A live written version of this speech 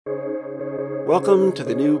Welcome to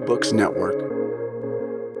the New Books Network.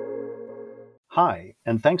 Hi,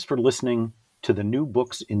 and thanks for listening to the New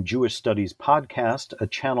Books in Jewish Studies podcast, a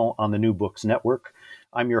channel on the New Books Network.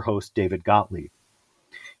 I'm your host, David Gottlieb.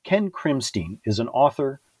 Ken Krimstein is an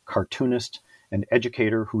author, cartoonist, and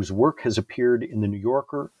educator whose work has appeared in The New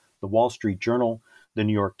Yorker, The Wall Street Journal, The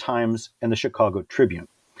New York Times, and The Chicago Tribune.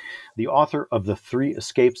 The author of The Three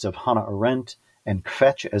Escapes of Hannah Arendt and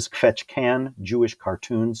Kvetch as Kvetch Can, Jewish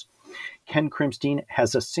Cartoons, Ken Krimstein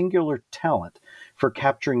has a singular talent for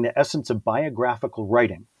capturing the essence of biographical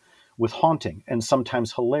writing with haunting and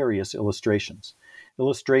sometimes hilarious illustrations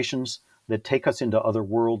that take us into other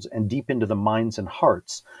worlds and deep into the minds and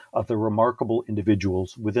hearts of the remarkable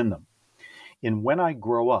individuals within them. In When I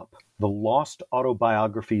Grow Up, the lost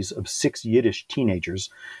autobiographies of 6 Yiddish teenagers,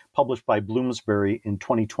 published by Bloomsbury in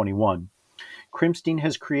 2021, Krimstein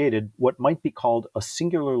has created what might be called a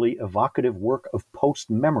singularly evocative work of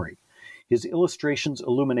post-memory. His illustrations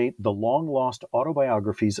illuminate the long-lost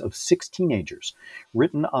autobiographies of 6 teenagers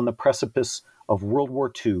written on the precipice of World War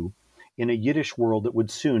II in a Yiddish world that would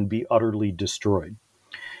soon be utterly destroyed.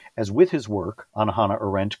 As with his work on Hannah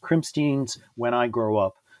Arendt, Krimstein's When I Grow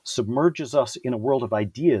Up submerges us in a world of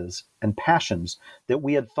ideas and passions that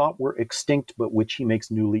we had thought were extinct but which he makes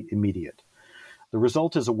newly immediate. The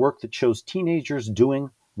result is a work that shows teenagers doing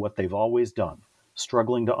what they've always done,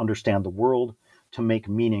 struggling to understand the world, to make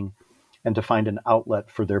meaning, and to find an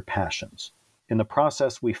outlet for their passions. In the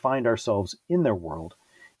process, we find ourselves in their world,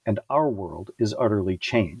 and our world is utterly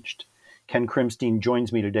changed. Ken Krimstein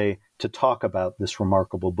joins me today to talk about this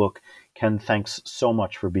remarkable book. Ken, thanks so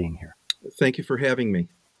much for being here. Thank you for having me.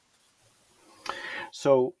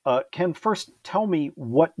 So, Ken, first tell me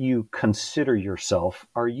what you consider yourself.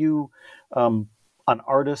 Are you an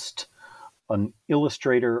artist, an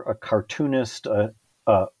illustrator, a cartoonist, a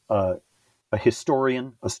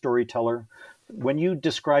historian, a storyteller? When you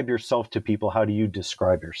describe yourself to people, how do you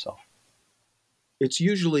describe yourself? It's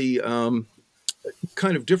usually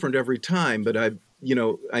kind of different every time, but I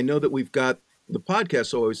know that we've got the podcast,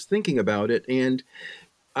 so I was thinking about it, and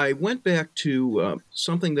I went back to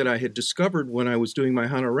something that I had discovered when I was doing my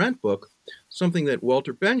Hannah Arendt book, something that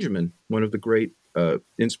Walter Benjamin, one of the great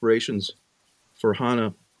inspirations for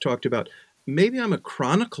Hannah, talked about. Maybe I'm a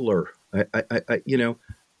chronicler. I'm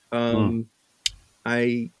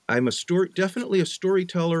definitely a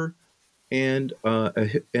storyteller, and a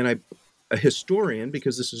historian,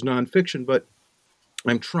 because this is nonfiction. But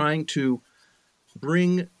I'm trying to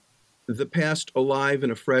bring the past alive in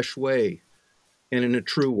a fresh way and in a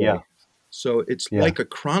true way. Yeah. So it's like a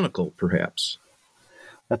chronicle, perhaps.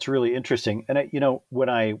 That's really interesting. And when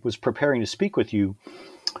I was preparing to speak with you,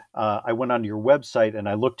 I went onto your website and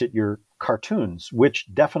I looked at your cartoons, which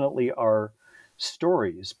definitely are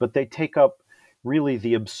stories, but they take up really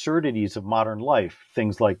the absurdities of modern life.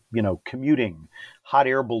 Things like, commuting, hot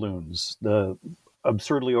air balloons, the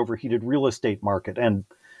absurdly overheated real estate market, and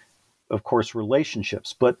of course,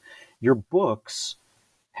 relationships. But your books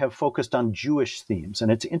have focused on Jewish themes. And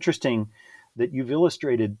it's interesting that you've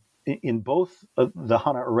illustrated in both the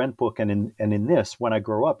Hannah Arendt book and in this, When I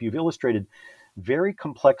Grow Up, you've illustrated very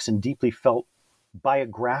complex and deeply felt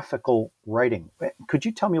biographical writing. Could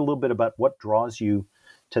you tell me a little bit about what draws you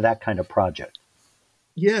to that kind of project?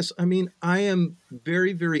 Yes, I mean, I am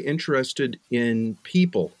very, very interested in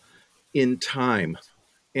people, in time,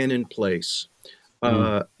 and in place.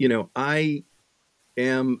 I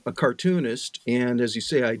am a cartoonist, and as you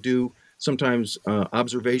say, I do sometimes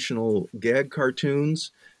observational gag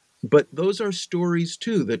cartoons, but those are stories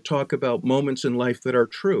too that talk about moments in life that are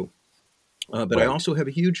true. But Right. I also have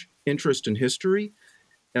a huge interest in history.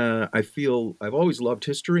 I feel I've always loved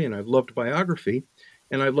history, and I've loved biography,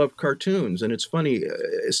 and I love cartoons. And it's funny,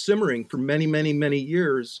 simmering for many, many, many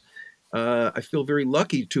years, I feel very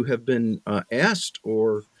lucky to have been asked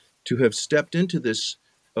or to have stepped into this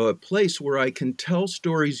place where I can tell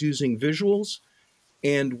stories using visuals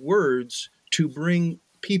and words to bring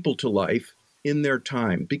people to life in their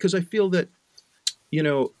time. Because I feel that,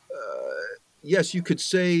 yes, you could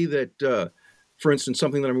say that, for instance,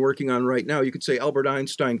 something that I'm working on right now, you could say Albert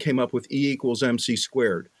Einstein came up with E equals MC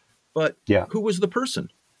squared. But who was the person?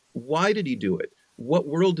 Why did he do it? What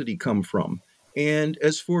world did he come from? And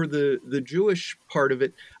as for the Jewish part of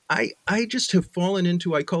it, I just have fallen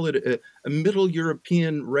into, I call it a Middle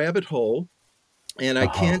European rabbit hole, and I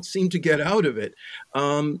can't seem to get out of it.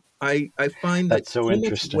 I find that That's so much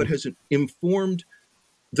interesting. what has informed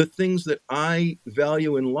the things that I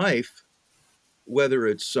value in life, whether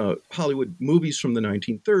it's Hollywood movies from the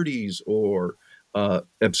 1930s or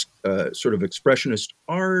sort of expressionist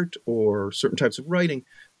art or certain types of writing,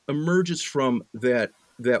 emerges from that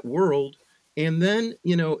that world. And then,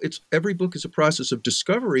 it's every book is a process of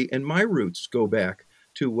discovery, and my roots go back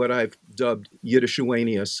to what I've dubbed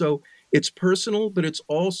Yiddishuania. So it's personal, but it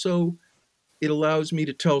allows me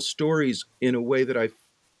to tell stories in a way that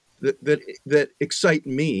excite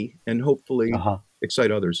me and hopefully Uh-huh.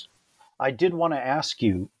 excite others. I did want to ask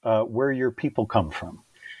you where your people come from.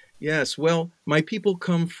 Yes, well, my people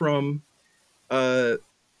come from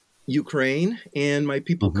Ukraine, and my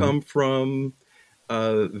people Mm-hmm. come from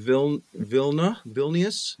Vilnius,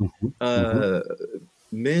 Mm-hmm. Mm-hmm. uh,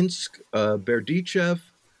 Minsk, Berdichev,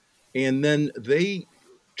 and then they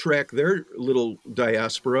track their little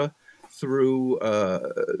diaspora through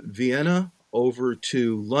Vienna over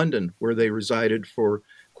to London, where they resided for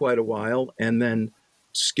quite a while, and then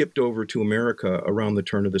skipped over to America around the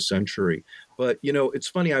turn of the century. But it's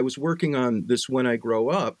funny. I was working on this When I Grow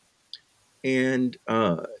Up, and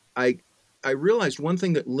I I realized one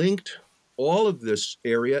thing that linked all of this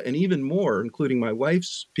area and even more, including my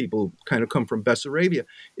wife's people, kind of come from Bessarabia,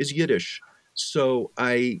 is Yiddish. So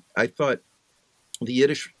I thought the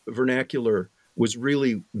Yiddish vernacular was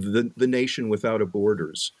really the nation without a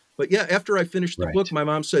borders. But yeah, after I finished the book, Right. my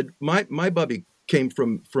mom said my bubby came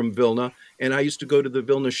from Vilna, and I used to go to the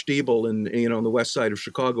Vilna Stiebel on the west side of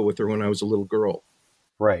Chicago with her when I was a little girl.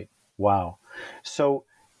 Right. Wow. So,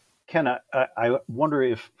 Ken, I wonder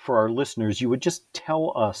if for our listeners, you would just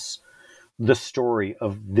tell us the story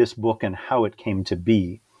of this book and how it came to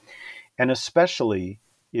be. And especially,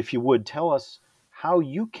 if you would tell us how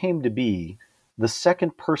you came to be the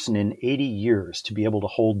second person in 80 years to be able to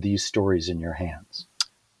hold these stories in your hands.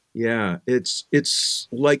 Yeah, it's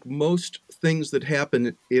like most things that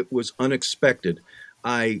happen, it was unexpected.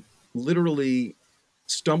 I literally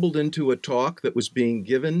stumbled into a talk that was being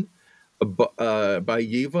given by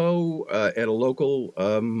YIVO at a local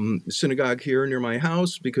synagogue here near my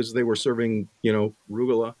house because they were serving,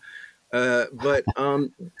 rugula. But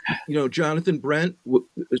Jonathan Brent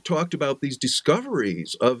talked about these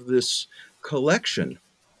discoveries of this collection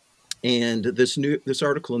and this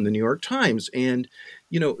article in the New York Times, and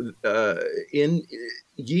in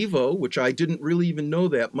YIVO, which I didn't really even know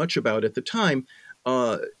that much about at the time,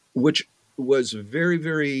 which was a very,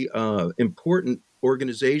 very important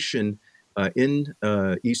organization in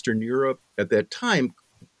Eastern Europe at that time.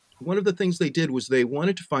 One of the things they did was they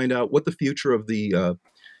wanted to find out what the future of the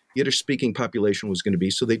Yiddish-speaking population was going to be.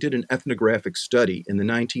 So they did an ethnographic study in the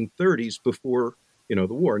 1930s before the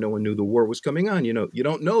war. No one knew the war was coming on. You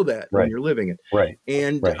don't know that when Right. you're living it. Right.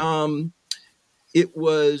 And Right. it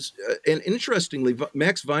was, and interestingly,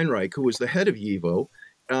 Max Weinreich, who was the head of YIVO,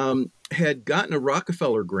 had gotten a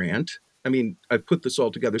Rockefeller grant. I mean, I've put this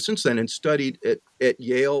all together since then and studied at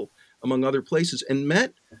Yale, among other places, and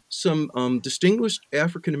met some distinguished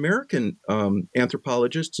African-American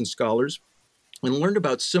anthropologists and scholars and learned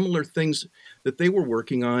about similar things that they were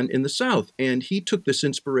working on in the South. And he took this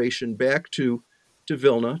inspiration back to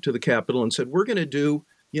Vilna, to the capital, and said, we're going to do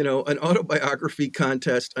an autobiography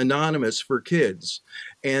contest anonymous for kids.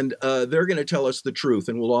 And they're going to tell us the truth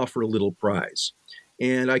and we'll offer a little prize.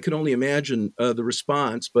 And I could only imagine the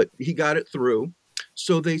response, but he got it through.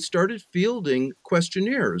 So they started fielding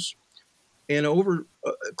questionnaires, and over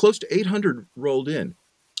close to 800 rolled in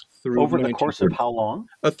through Over the the course of 1930s. how long?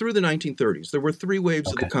 Through the 1930s. There were three waves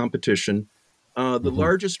of the Okay. competition. The Mhm.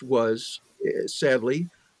 largest was, sadly,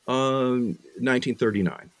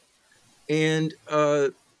 1939. And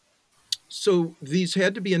so these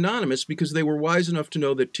had to be anonymous because they were wise enough to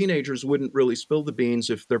know that teenagers wouldn't really spill the beans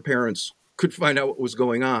if their parents could find out what was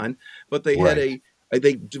going on. But they had Right.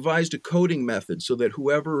 they devised a coding method so that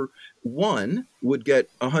whoever won would get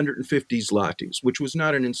 150 zlotys, which was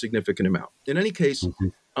not an insignificant amount. In any case,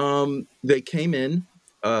 Mhm. they came in,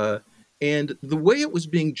 and the way it was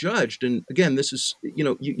being judged, and again, this is,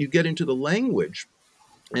 you get into the language,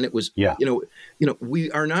 and it was, Yeah. we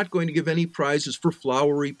are not going to give any prizes for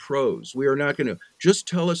flowery prose. We are not going to, just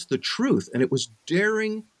tell us the truth. And it was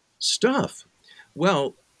daring stuff.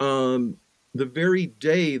 Well, the very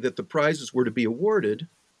day that the prizes were to be awarded,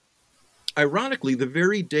 ironically, the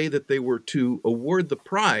very day that they were to award the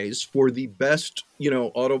prize for the best,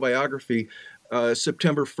 autobiography,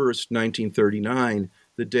 September 1st, 1939,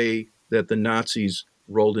 the day that the Nazis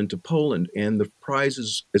rolled into Poland. And the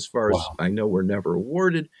prizes, as far as Wow. I know, were never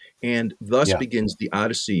awarded. And thus Yeah. begins the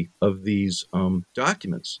odyssey of these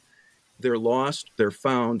documents. They're lost, they're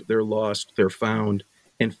found, they're lost, they're found.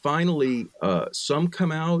 And finally, some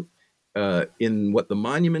come out in what the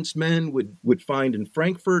Monuments Men would find in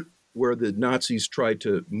Frankfurt, where the Nazis tried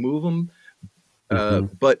to move them.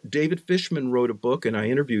 Mhm. But David Fishman wrote a book, and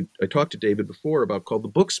I talked to David before about, called The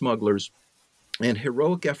Book Smugglers, and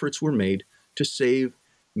heroic efforts were made to save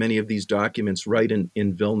many of these documents right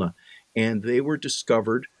in Vilna. And they were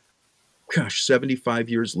discovered, 75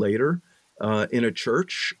 years later, in a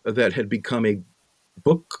church that had become a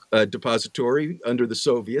book depository under the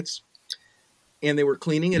Soviets. And they were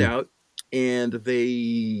cleaning it out, and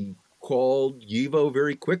they called YIVO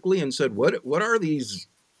very quickly and said, what are these,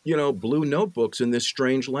 blue notebooks in this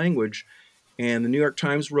strange language? And the New York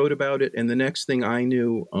Times wrote about it. And the next thing I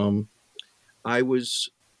knew, I was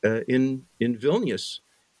in Vilnius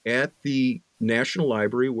at the National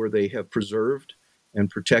Library, where they have preserved and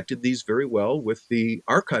protected these very well with the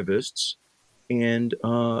archivists. And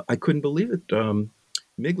I couldn't believe it.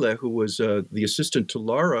 Migle, who was the assistant to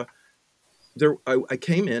Laura, I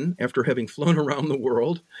came in after having flown around the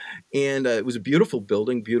world, and it was a beautiful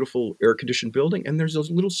building, beautiful air-conditioned building, and there's a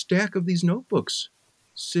little stack of these notebooks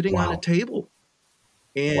sitting on a table.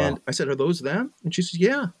 And I said, "Are those them?" And she says,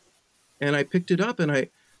 "Yeah." And I picked it up, and I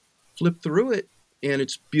flipped through it, and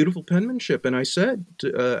it's beautiful penmanship. And I said,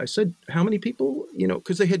 "How many people,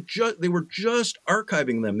 because they were just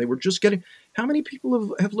archiving them. They were just getting, how many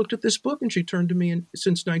people have looked at this book?" And she turned to me, and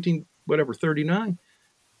since 39.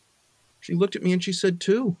 She looked at me and she said,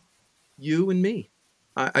 "Two, you and me."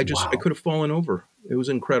 I could have fallen over. It was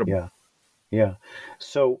incredible. Yeah. Yeah.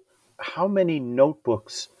 So how many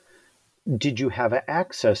notebooks did you have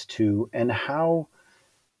access to, and how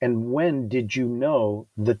and when did you know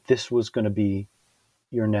that this was going to be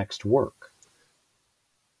your next work?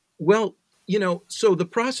 Well, so the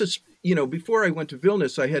process, before I went to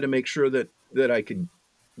Vilnius, I had to make sure that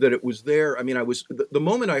it was there. I mean, the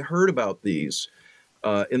moment I heard about these,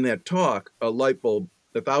 in that talk, a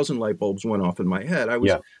 1,000 light bulbs went off in my head. I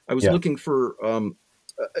was looking for,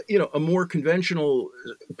 a more conventional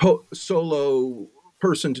solo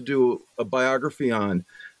person to do a biography on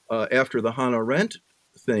after the Hannah Arendt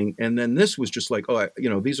thing, and then this was just like,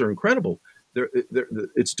 these are incredible.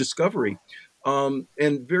 It's discovery,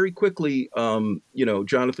 and very quickly,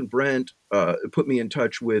 Jonathan Brent put me in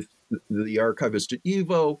touch with the archivist at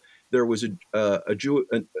YIVO. There was a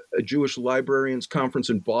Jewish librarians conference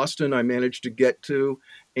in Boston I managed to get to,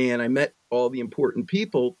 and I met all the important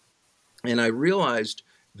people, and I realized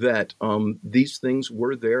that these things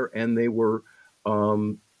were there, and they were,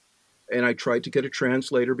 and I tried to get a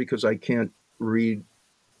translator because I can't read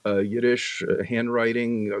Yiddish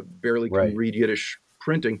handwriting, barely can read Yiddish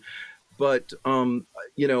printing, but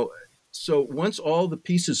so once all the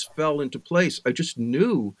pieces fell into place, I just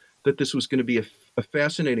knew that this was going to be a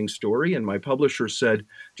fascinating story. And my publisher said,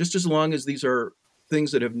 just as long as these are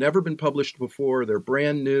things that have never been published before, they're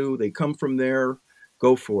brand new, they come from there,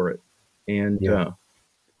 go for it. And,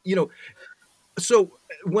 so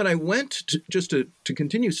when I went to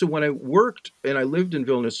continue, so when I worked and I lived in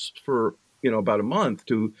Vilnius for, about a month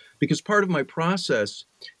because part of my process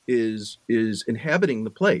is inhabiting the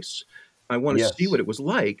place. I want to see what it was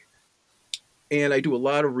like. And I do a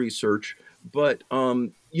lot of research, but,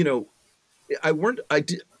 I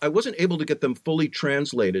wasn't able to get them fully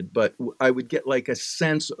translated, but I would get like a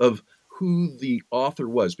sense of who the author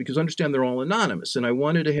was, because understand they're all anonymous. And I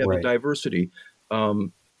wanted to have a diversity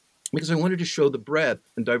because I wanted to show the breadth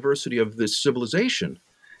and diversity of this civilization.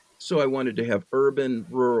 So I wanted to have urban,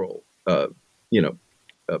 rural,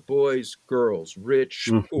 boys, girls, rich,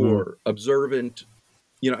 poor, observant.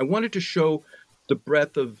 I wanted to show the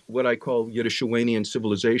breadth of what I call Yiddishawanian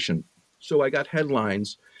civilization. So I got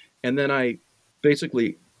headlines, and then I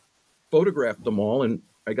basically photographed them all, and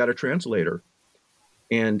I got a translator.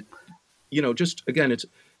 And, just again,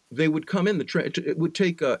 they would come in, it would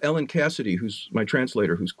take Ellen Cassidy, who's my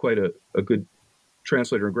translator, who's quite a good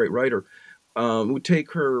translator and great writer, would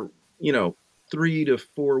take her, 3 to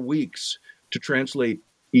 4 weeks to translate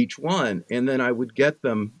each one. And then I would get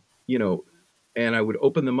them, and I would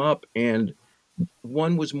open them up, and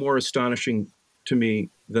one was more astonishing to me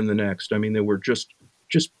than the next. I mean, they were just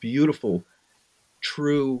beautiful,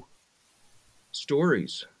 true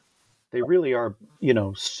stories. They really are,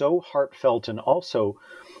 so heartfelt and also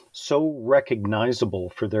so recognizable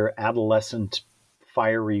for their adolescent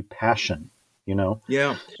fiery passion,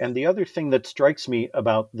 Yeah. And the other thing that strikes me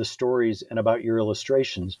about the stories and about your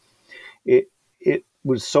illustrations, it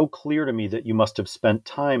was so clear to me that you must have spent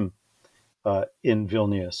time in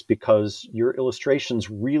Vilnius, because your illustrations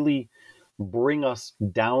really bring us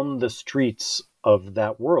down the streets of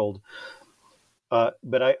that world.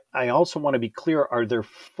 But I also want to be clear, are there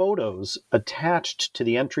photos attached to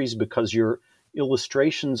the entries, because your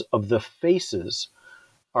illustrations of the faces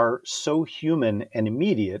are so human and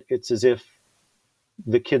immediate, it's as if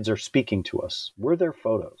the kids are speaking to us? Were there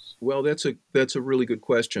photos? Well, that's a really good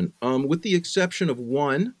question. With the exception of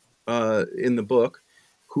one in the book,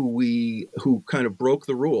 who kind of broke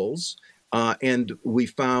the rules, and we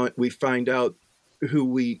find out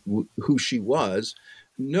who she was.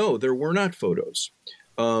 No, there were not photos.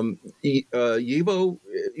 Yivo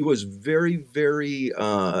was very, very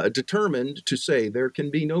determined to say there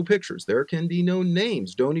can be no pictures, there can be no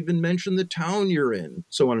names, don't even mention the town you're in,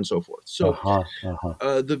 so on and so forth. So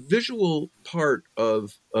the visual part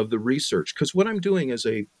of the research, because what I'm doing as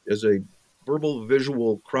a verbal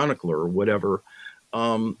visual chronicler or whatever,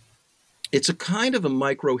 it's a kind of a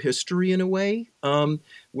micro history in a way,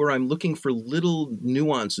 where I'm looking for little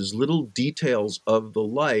nuances, little details of the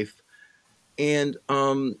life. And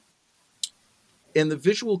the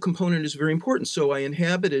visual component is very important. So I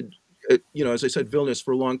inhabited, as I said, Vilnius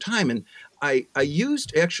for a long time. And I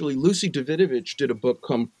used, actually, Lucy Davidovich did a book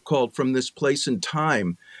called From This Place in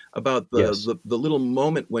Time, about the little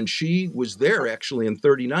moment when she was there, actually, in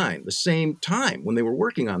 1939, the same time when they were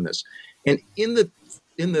working on this. And in the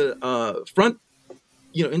front,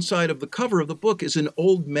 inside of the cover of the book is an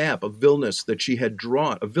old map of Vilnius that she had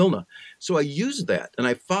drawn, of Vilna. So I used that, and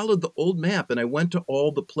I followed the old map, and I went to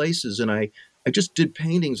all the places, and I just did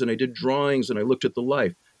paintings, and I did drawings, and I looked at the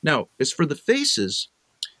life. Now, as for the faces,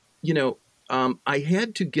 I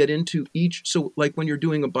had to get into each. So like when you're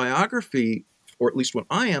doing a biography, or at least when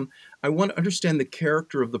I am, I want to understand the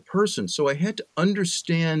character of the person. So I had to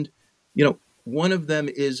understand, one of them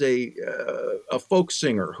is a folk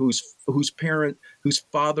singer whose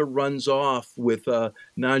father runs off with a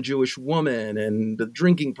non-Jewish woman and the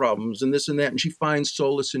drinking problems and this and that, and she finds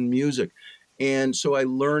solace in music. And so I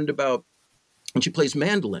learned about, and she plays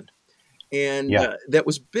mandolin, and that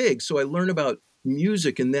was big. So I learned about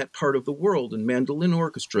music in that part of the world and mandolin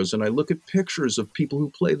orchestras, and I look at pictures of people who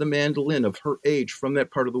play the mandolin of her age from that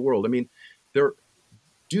part of the world. I mean,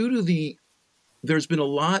 there's been a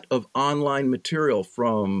lot of online material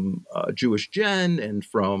from Jewish Gen and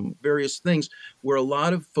from various things where a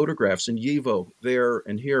lot of photographs in Yivo there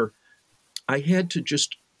and here. I had to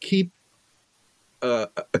just keep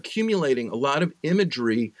accumulating a lot of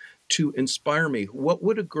imagery to inspire me. What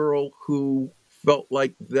would a girl who felt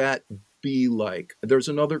like that be like? There's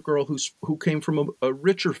another girl who came from a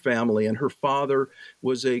richer family, and her father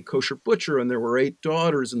was a kosher butcher, and there were 8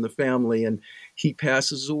 daughters in the family, and he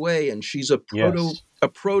passes away, and she's a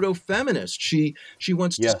proto feminist. She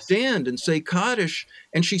wants to stand and say Kaddish,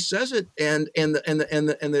 and she says it, and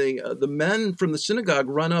the men from the synagogue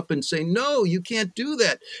run up and say, "No, you can't do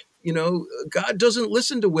that. God doesn't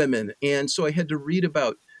listen to women." And so I had to read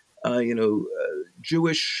about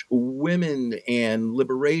Jewish women and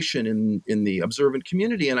liberation in the observant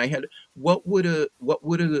community, and I had what would a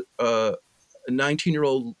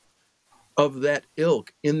 19-year-old of that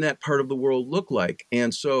ilk in that part of the world look like?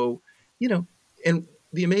 And so, and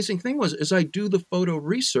the amazing thing was, as I do the photo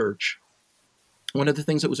research, one of the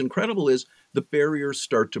things that was incredible is the barriers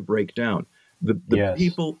start to break down. The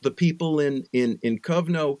people in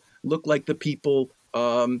Kovno look like the people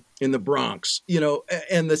in the Bronx,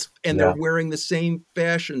 and they're wearing the same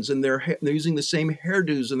fashions, and they're using the same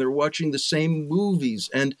hairdos, and they're watching the same movies.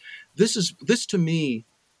 And this to me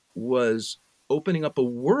was opening up a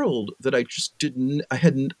world that I just I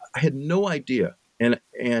had no idea. And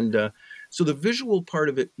so the visual part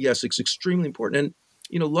of it, yes, it's extremely important.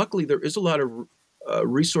 And, luckily there is a lot of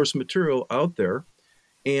resource material out there.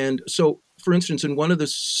 And so, for instance, in one of the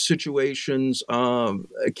situations, a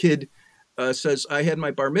kid says, "I had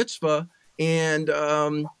my bar mitzvah, and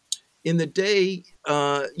in the day,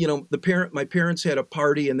 my parents had a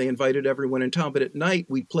party and they invited everyone in town. But at night,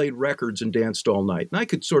 we played records and danced all night." And I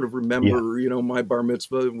could sort of remember, my bar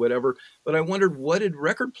mitzvah and whatever. But I wondered, what did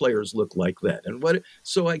record players look like then? And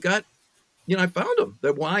so I got, I found them.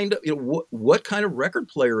 That wind up, what kind of record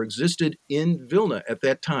player existed in Vilna at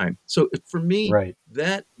that time? So for me,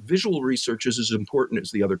 that visual research is as important as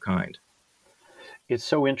the other kind. It's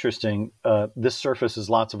so interesting. This surfaces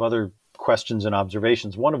lots of other questions and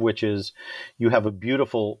observations, one of which is you have a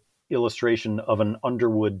beautiful illustration of an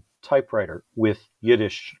Underwood typewriter with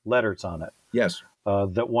Yiddish letters on it. Yes.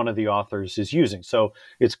 That one of the authors is using. So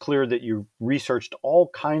it's clear that you researched all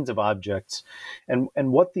kinds of objects, and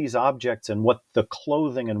what these objects and what the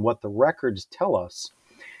clothing and what the records tell us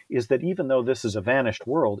is that even though this is a vanished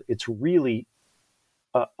world, it's really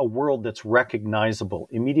a world that's recognizable,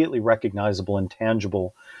 immediately recognizable and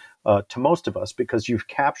tangible to most of us, because you've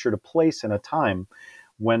captured a place and a time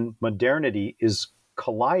when modernity is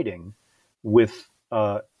colliding with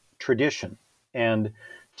tradition. And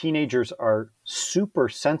teenagers are super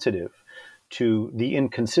sensitive to the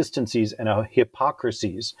inconsistencies and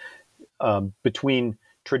hypocrisies between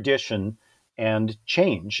tradition and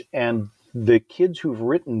change. And the kids who've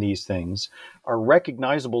written these things are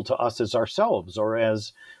recognizable to us as ourselves, or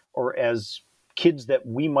as kids that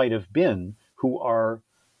we might have been, who are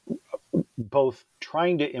both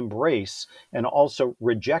trying to embrace and also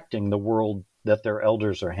rejecting the world that their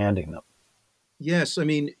elders are handing them. Yes, I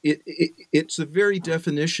mean, it's the very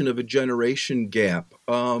definition of a generation gap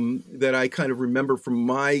that I kind of remember from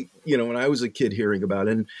my, when I was a kid hearing about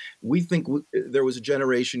it. And we think there was a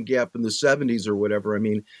generation gap in the 70s or whatever. I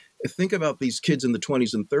mean, think about these kids in the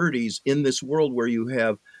 20s and 30s in this world where you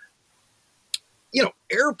have,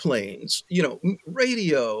 airplanes,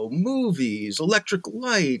 radio, movies, electric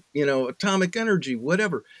light, atomic energy,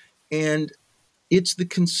 whatever. And it's the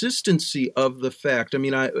consistency of the fact. I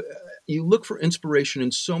mean, you look for inspiration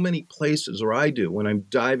in so many places, or I do when I'm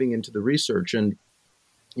diving into the research, and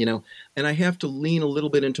I have to lean a little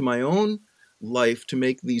bit into my own life to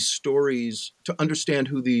make these stories, to understand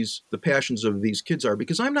who the passions of these kids are,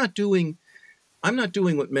 because I'm not doing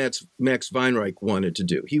what Max Weinreich wanted to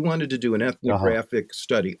do. He wanted to do an ethnographic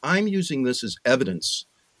study. I'm using this as evidence,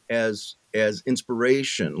 as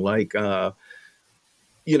inspiration, like, I'm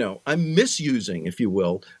misusing, if you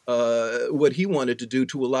will, what he wanted to do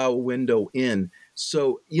to allow a window in.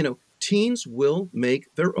 So, teens will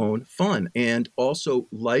make their own fun, and also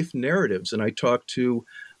life narratives. And I talked to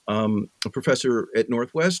a professor at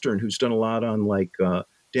Northwestern who's done a lot on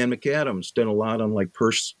Dan McAdams, done a lot on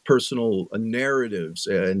personal narratives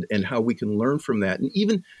and how we can learn from that. And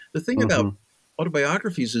even the thing about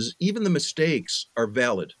autobiographies is even the mistakes are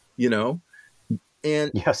valid,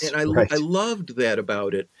 And, yes, I loved that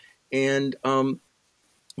about it. And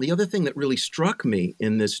the other thing that really struck me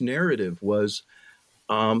in this narrative was,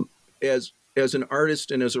 as an artist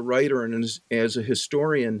and as a writer and as a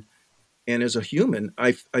historian and as a human,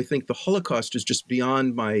 I think the Holocaust is just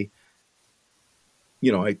beyond my,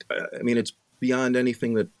 I mean, it's beyond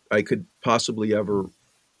anything that I could possibly ever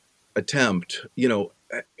attempt,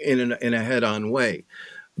 in a head-on way.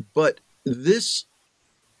 But this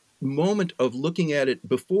moment of looking at it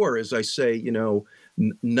before, as I say,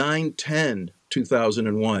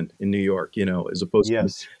 9/10/2001 in New York, as opposed to,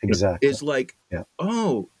 exactly, is like,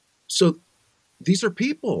 oh, so these are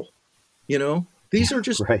people, these are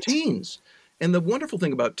just teens. And the wonderful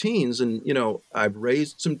thing about teens, and, I've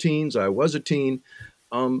raised some teens, I was a teen.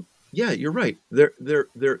 Yeah, you're right.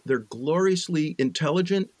 They're gloriously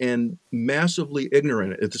intelligent and massively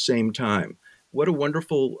ignorant at the same time. What a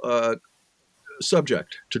wonderful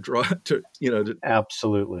subject to draw to.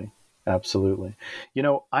 Absolutely.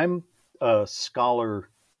 I'm a scholar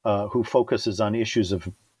who focuses on issues of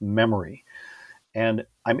memory, and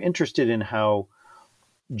I'm interested in how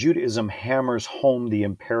Judaism hammers home the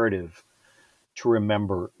imperative to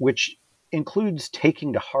remember, which includes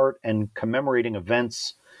taking to heart and commemorating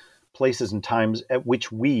events, places, and times at which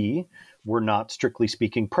we were not, strictly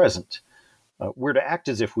speaking, present. We're to act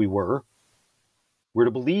as if we were. We're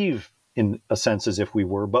to believe, in a sense, as if we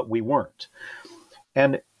were, but we weren't.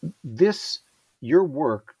 And your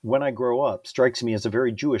work, When I Grow Up, strikes me as a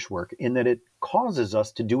very Jewish work in that it causes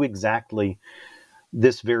us to do exactly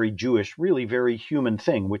this very Jewish, really very human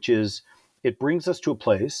thing, which is it brings us to a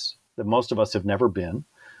place that most of us have never been,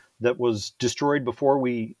 that was destroyed before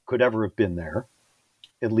we could ever have been there,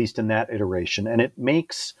 at least in that iteration. And it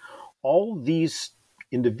makes all these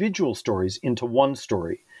individual stories into one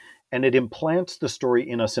story, and it implants the story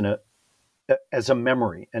in us as a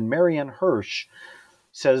memory. And Marianne Hirsch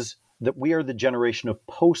says that we are the generation of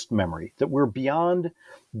post-memory, that we're beyond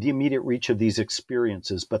the immediate reach of these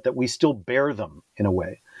experiences, but that we still bear them in a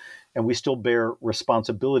way, and we still bear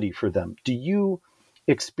responsibility for them. Do you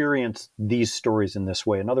experience these stories in this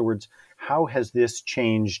way? In other words, how has this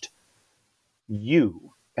changed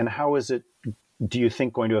you, and how is it, do you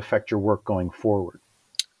think, going to affect your work going forward?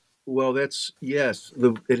 Well, it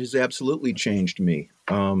has absolutely changed me.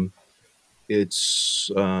 It's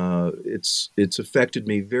affected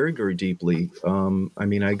me very, very deeply. I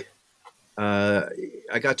mean, I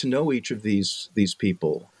got to know each of these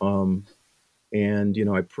people, and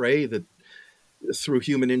I pray that through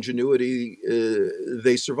human ingenuity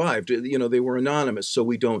they survived. They were anonymous, so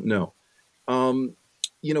we don't know.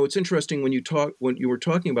 It's interesting when you were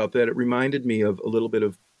talking about that. It reminded me of a little bit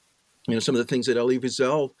of some of the things that Elie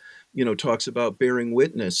Wiesel talks about, bearing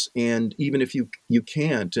witness, and even if you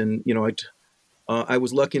can't, and I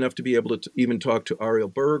was lucky enough to be able to even talk to Ariel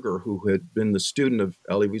Berger, who had been the student of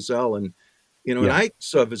Elie Wiesel, and and I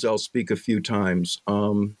saw Wiesel speak a few times,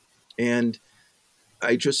 and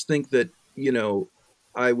I just think that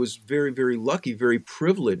I was very, very lucky, very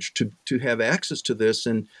privileged to have access to this,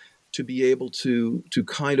 and to be able to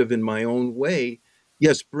kind of in my own way,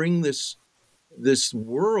 yes, bring this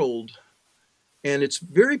world and it's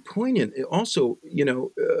very poignant. Also,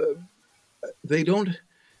 they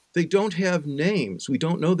don't have names. We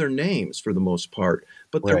don't know their names for the most part,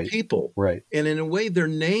 but they're Right. people. Right. And in a way, their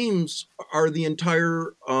names are the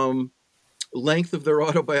entire length of their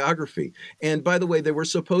autobiography. And by the way, they were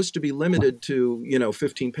supposed to be limited to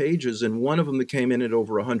 15 pages, and one of them that came in at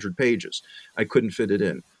over 100 pages. I couldn't fit it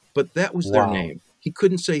in, but that was their Wow. name. He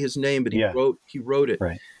couldn't say his name, but Yeah. he wrote it.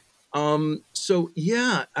 Right. So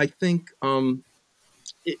yeah, I think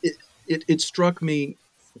it struck me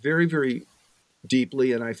very, very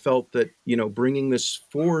deeply, and I felt that bringing this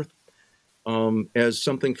forth as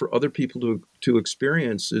something for other people to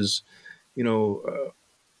experience is,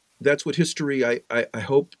 that's what history I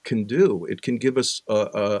hope can do. It can give us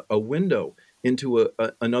a window into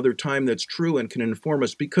another time that's true and can inform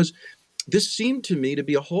us, because this seemed to me to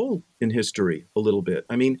be a hole in history a little bit.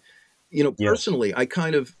 I mean, Yes. personally, I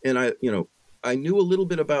kind of, and I knew a little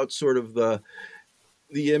bit about sort of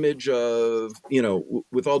the image of,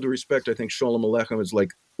 with all due respect, I think Sholem Aleichem is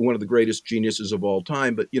like one of the greatest geniuses of all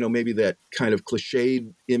time, but maybe that kind of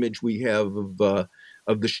cliched image we have of the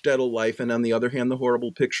shtetl life, and on the other hand, the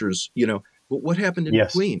horrible pictures, but what happened in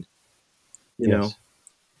Yes. between, Yes.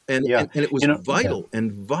 and, Yeah. and it was Yeah. vital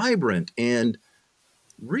and vibrant and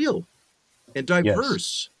real and Yes.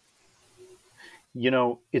 diverse.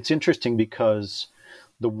 It's interesting because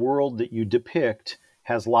the world that you depict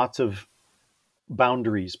has lots of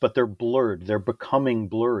boundaries, but they're blurred. They're becoming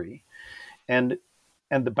blurry. And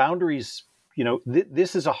the boundaries,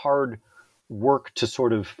 this is a hard work to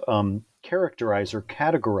sort of characterize or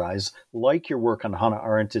categorize, like your work on Hannah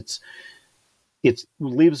Arendt. It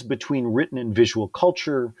lives between written and visual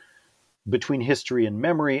culture, between history and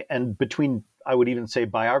memory, and between, I would even say,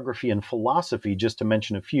 biography and philosophy, just to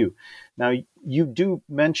mention a few. Now, you do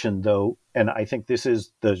mention, though, and I think this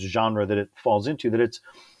is the genre that it falls into, that it's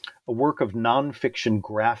a work of nonfiction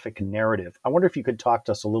graphic narrative. I wonder if you could talk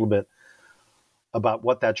to us a little bit about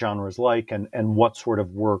what that genre is like, and what sort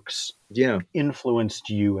of works influenced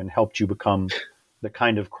you and helped you become the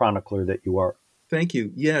kind of chronicler that you are. Thank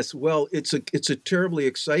you. Yes. Well, it's a terribly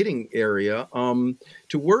exciting area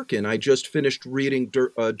to work in. I just finished reading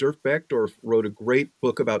Dirk Backdorf wrote a great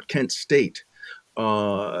book about Kent State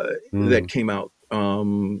that came out,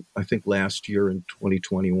 I think, last year in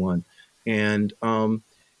 2021.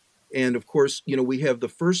 And of course, we have the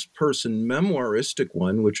first person memoiristic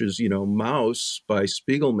one, which is, Maus by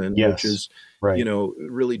Spiegelman, Yes. which is, Right.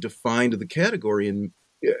 really defined the category, in,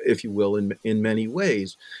 if you will, in many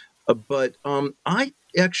ways. But I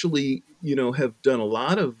actually, have done a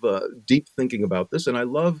lot of deep thinking about this, and I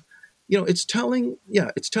love, it's telling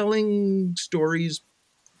stories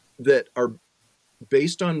that are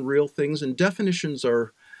based on real things, and definitions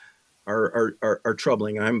are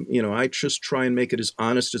troubling. I just try and make it as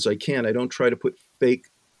honest as I can. I don't try to put fake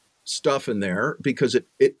stuff in there, because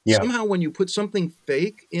it somehow, when you put something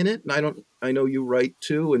fake in it, and I know you write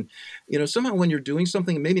too, and somehow when you're doing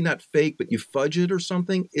something maybe not fake, but you fudge it or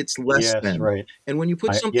something, it's less Yes, than. right. And when you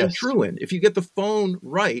put something true in, if you get the phone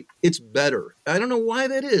right, it's better. I don't know why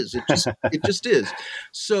that is. It just is.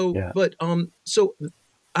 So, but so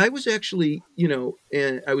I was actually,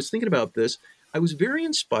 and I was thinking about this. I was very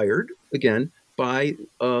inspired, again, by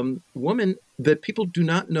a woman that people do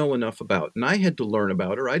not know enough about. And I had to learn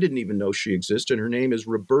about her. I didn't even know she existed. Her name is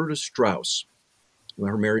Roberta Strauss.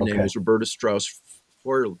 Her married name is Roberta Strauss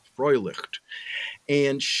Freulicht.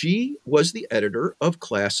 And she was the editor of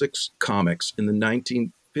Classics Comics in the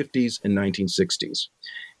 1950s and 1960s.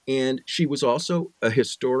 And she was also a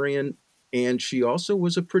historian, and she also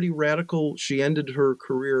was a pretty radical, she ended her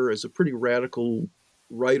career as a pretty radical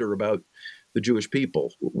writer about the Jewish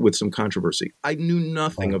people with some controversy. I knew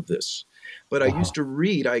nothing of this, but I used to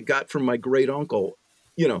read, I got from my great uncle,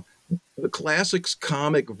 the Classics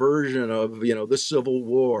comic version of, the Civil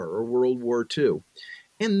War or World War II.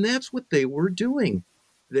 And that's what they were doing.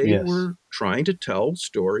 They were trying to tell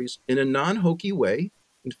stories in a non-hokey way.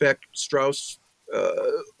 In fact, Strauss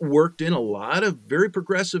worked in a lot of very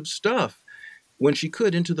progressive stuff when she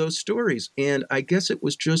could into those stories. And I guess it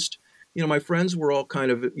was just, my friends were all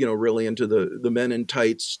kind of, really into the Men in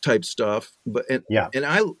Tights type stuff. And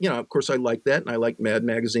I, of course I liked that, and I liked Mad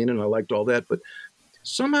Magazine, and I liked all that, but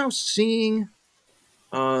somehow seeing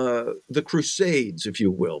the Crusades, if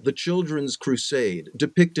you will, the Children's Crusade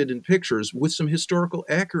depicted in pictures with some historical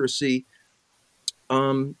accuracy.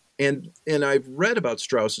 And I've read about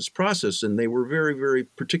Strauss's process, and they were very, very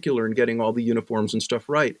particular in getting all the uniforms and stuff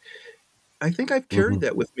right. I think I've carried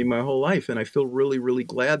that with me my whole life, and I feel really, really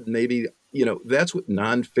glad. Maybe, that's what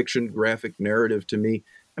nonfiction graphic narrative to me.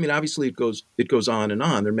 I mean, obviously it goes on and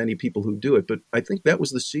on. There are many people who do it, but I think that was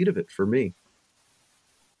the seed of it for me.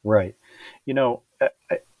 Right. You know,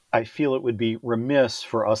 I feel it would be remiss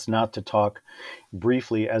for us not to talk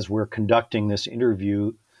briefly as we're conducting this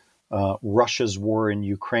interview. Russia's war in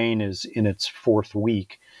Ukraine is in its fourth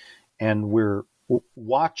week, and we're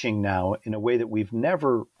watching now in a way that we've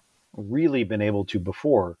never really been able to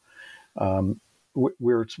before.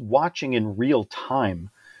 We're watching in real time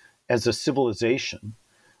as a civilization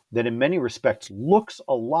that in many respects looks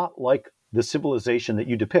a lot like the civilization that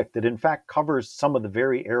you depict, that in fact covers some of the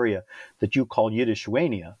very area that you call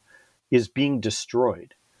Yiddishwania, is being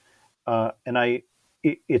destroyed.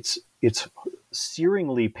 It's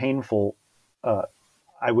searingly painful,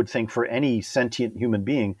 I would think, for any sentient human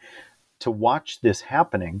being to watch this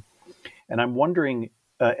happening. And I'm wondering,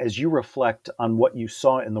 as you reflect on what you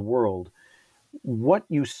saw in the world, what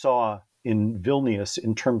you saw in Vilnius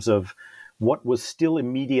in terms of what was still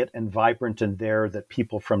immediate and vibrant and there that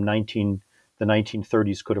people from the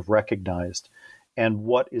 1930s could have recognized, and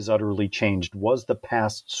what is utterly changed. Was the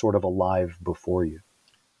past sort of alive before you?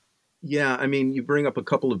 Yeah, I mean, you bring up a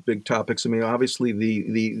couple of big topics. I mean, obviously,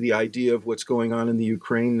 the idea of what's going on in the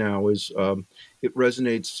Ukraine now is it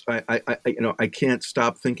resonates. I can't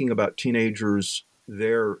stop thinking about teenagers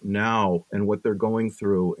there now and what they're going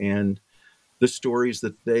through and the stories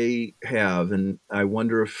that they have, and I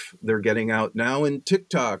wonder if they're getting out now in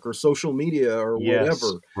TikTok or social media or Yes,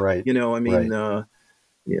 whatever. right. I mean, right.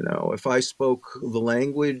 if I spoke the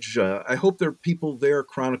language, I hope there are people there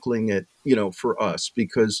chronicling it, for us,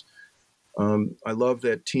 because I love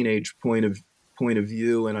that teenage point of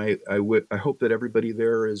view, and I hope that everybody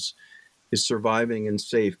there is surviving and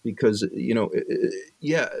safe, because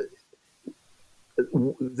yeah,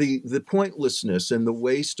 the pointlessness and the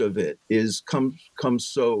waste of it comes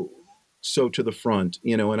so to the front,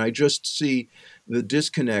 and I just see the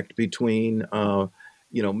disconnect between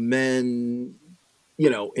men,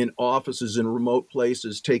 in offices in remote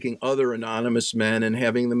places, taking other anonymous men and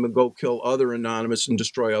having them go kill other anonymous and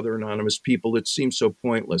destroy other anonymous people. It seems so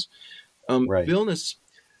pointless. Right. Vilnius,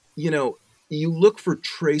 you look for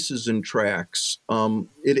traces and tracks.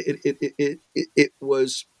 It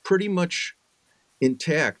was pretty much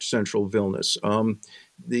intact, central Vilnius.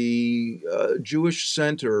 The Jewish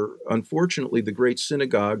center, unfortunately, the Great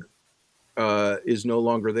Synagogue is no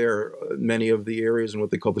longer there. Many of the areas in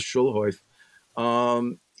what they call the Schulhof.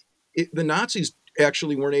 The Nazis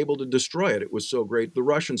actually weren't able to destroy it. It was so great. The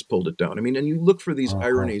Russians pulled it down. I mean, and you look for these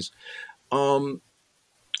ironies.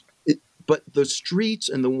 But the streets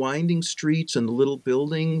and the winding streets and the little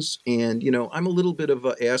buildings, and I'm a little bit of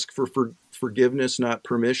a ask for forgiveness, not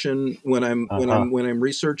permission, when I'm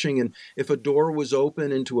researching. And if a door was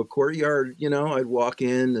open into a courtyard, I'd walk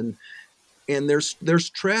in, and there's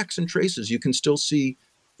tracks and traces. You can still see,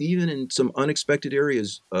 even in some unexpected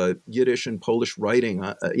areas, Yiddish and Polish writing,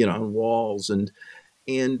 on walls, and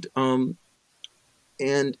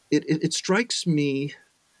it strikes me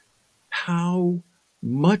how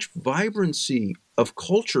much vibrancy of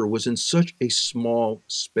culture was in such a small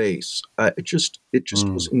space. It just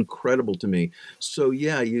was incredible to me. So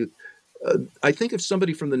yeah, I think if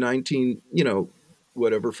somebody from the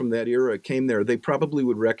from that era came there, they probably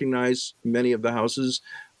would recognize many of the houses.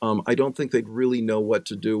 I don't think they'd really know what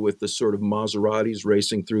to do with the sort of Maseratis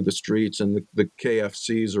racing through the streets and the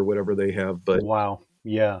KFCs or whatever they have. But wow,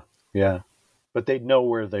 yeah, but they'd know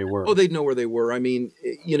where they were. Oh, they'd know where they were. I mean,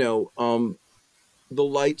 the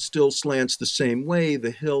light still slants the same way.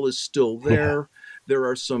 The hill is still there. Yeah. There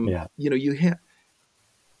are some, you have,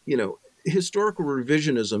 historical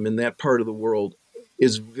revisionism in that part of the world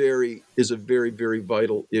is a very, very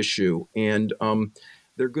vital issue. And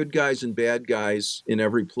there are good guys and bad guys in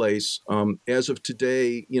every place. As of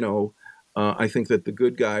today, I think that the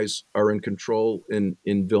good guys are in control in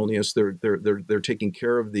Vilnius. They're taking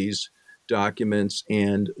care of these documents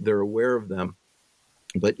and they're aware of them.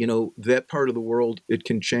 But, that part of the world, it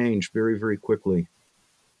can change very, very quickly.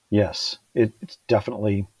 Yes, it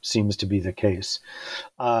definitely seems to be the case.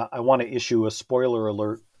 I want to issue a spoiler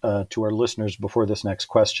alert to our listeners before this next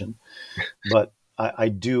question, but I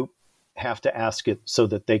do have to ask it so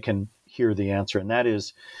that they can hear the answer. And that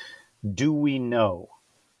is, do we know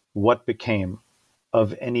what became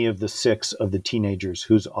of any of the 6 of the teenagers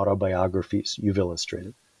whose autobiographies you've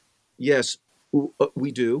illustrated? Yes.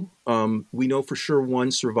 We do. We know for sure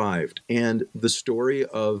one survived. And the story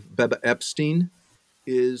of Beba Epstein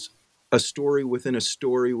is a story within a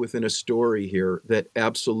story within a story here that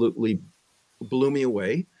absolutely blew me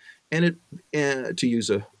away. And to use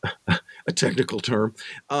a technical term,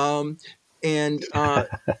 and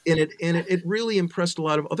it really impressed a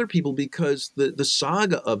lot of other people because the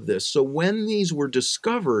saga of this. So when these were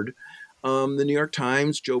discovered, The New York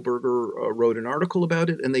Times, Joe Berger wrote an article about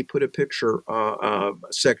it, and they put a picture,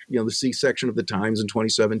 the C section of the Times in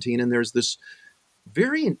 2017, and there's this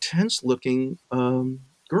very intense-looking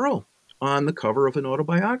girl on the cover of an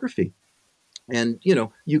autobiography, and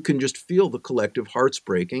you can just feel the collective hearts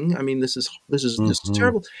breaking. I mean, this is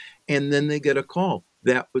terrible. And then they get a call.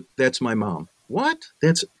 That's my mom. What?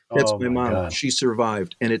 That's my mom. God. She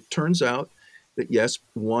survived, and it turns out that yes,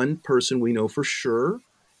 one person we know for sure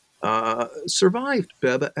survived,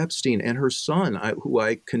 Beba Epstein, and her son, who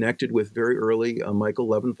I connected with very early, Michael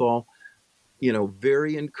Leventhal.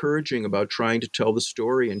 Very encouraging about trying to tell the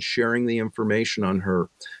story and sharing the information on her.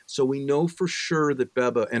 So we know for sure that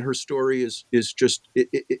Beba, and her story is just,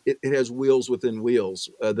 it has wheels within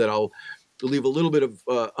wheels that I'll leave a little bit of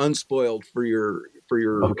unspoiled for your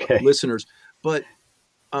listeners. But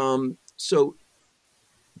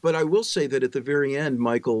but I will say that at the very end,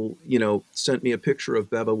 Michael, sent me a picture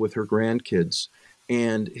of Beba with her grandkids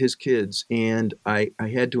and his kids, and I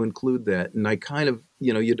had to include that. And I kind of,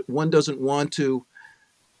 one doesn't want to,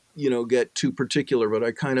 get too particular, but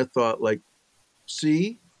I kind of thought, like,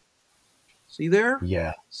 see there?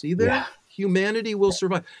 Yeah. See there? Yeah. Humanity will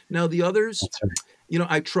survive. Now the others,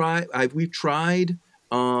 right. We've tried,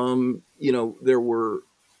 there were,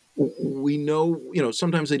 we know,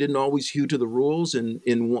 sometimes they didn't always hew to the rules. And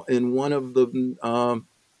in one of them,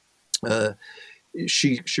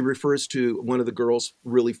 she refers to one of the girls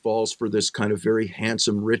really falls for this kind of very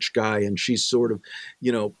handsome rich guy, and she's sort of,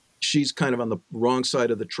 she's kind of on the wrong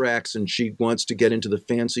side of the tracks, and she wants to get into the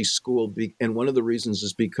fancy school. And one of the reasons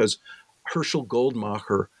is because Herschel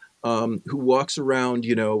Goldmacher, who walks around,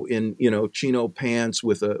 in chino pants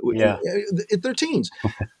with they're teens.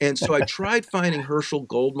 And so I tried finding Herschel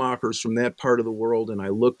Goldmachers from that part of the world, and I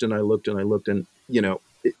looked, and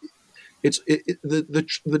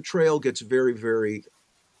the trail gets very, very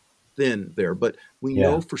thin there, but we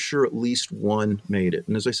know for sure at least one made it.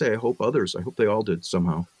 And as I say, I hope they all did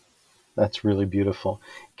somehow. That's really beautiful.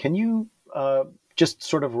 Can you just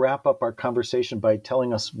sort of wrap up our conversation by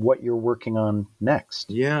telling us what you're working on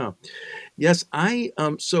next? Yeah. Yes. I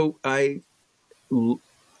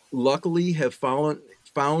luckily have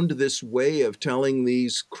found this way of telling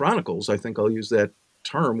these chronicles. I think I'll use that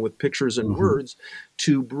term, with pictures and words,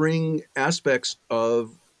 to bring aspects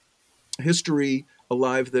of history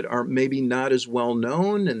alive that are maybe not as well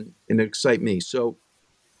known and excite me. So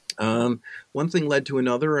one thing led to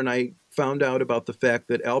another, and I found out about the fact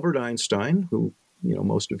that Albert Einstein, who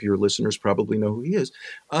most of your listeners probably know who he is,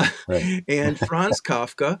 right. and Franz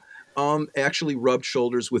Kafka actually rubbed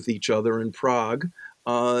shoulders with each other in Prague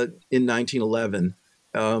in 1911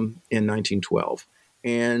 and 1912.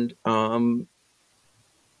 And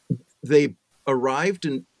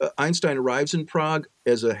Einstein arrives in Prague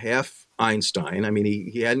as a half Einstein. I mean,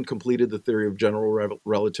 he hadn't completed the theory of general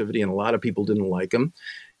relativity, and a lot of people didn't like him.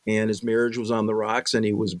 And his marriage was on the rocks, and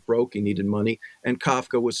he was broke. He needed money. And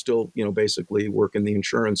Kafka was still, basically working the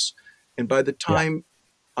insurance. And by the time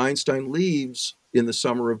Einstein leaves in the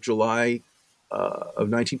summer of July of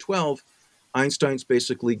 1912, Einstein's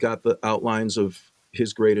basically got the outlines of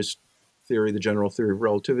his greatest theory, the general theory of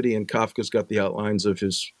relativity, and Kafka's got the outlines of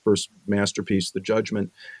his first masterpiece, The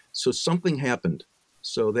Judgment. So something happened.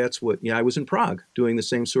 So that's what, I was in Prague doing the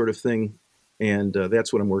same sort of thing, and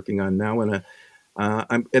that's what I'm working on now. And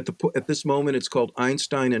I'm at this moment, it's called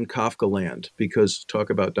Einstein and Kafka Land, because talk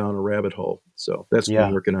about down a rabbit hole. So that's what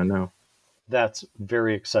I'm working on now. That's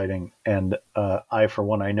very exciting, and I, for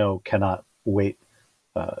one, I know, cannot wait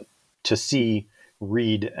to see,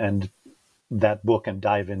 read, and that book and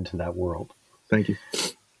dive into that world. Thank you.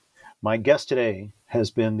 My guest today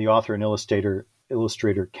has been the author and illustrator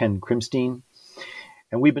Ken Krimstein,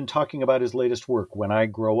 and we've been talking about his latest work, When I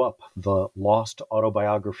Grow Up, The Lost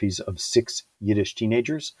Autobiographies of 6 Yiddish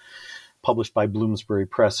Teenagers, published by Bloomsbury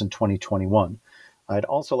Press in 2021. I'd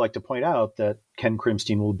also like to point out that Ken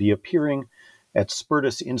Krimstein will be appearing at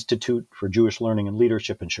Spertus Institute for Jewish Learning and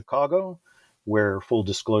Leadership in Chicago, where, full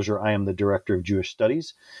disclosure, I am the Director of Jewish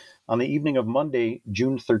Studies, on the evening of Monday,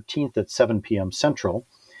 June 13th at 7 p.m. Central.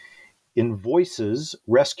 In Voices,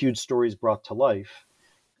 Rescued Stories Brought to Life,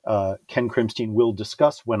 Ken Krimstein will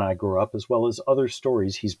discuss When I Grow Up, as well as other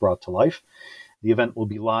stories he's brought to life. The event will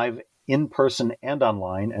be live, in person, and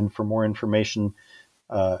online. And for more information,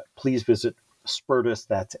 please visit Spertus,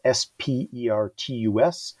 that's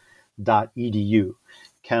SPERTUS.edu.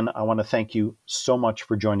 Ken, I want to thank you so much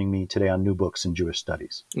for joining me today on New Books in Jewish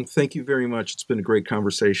Studies. Thank you very much. It's been a great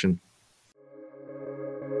conversation.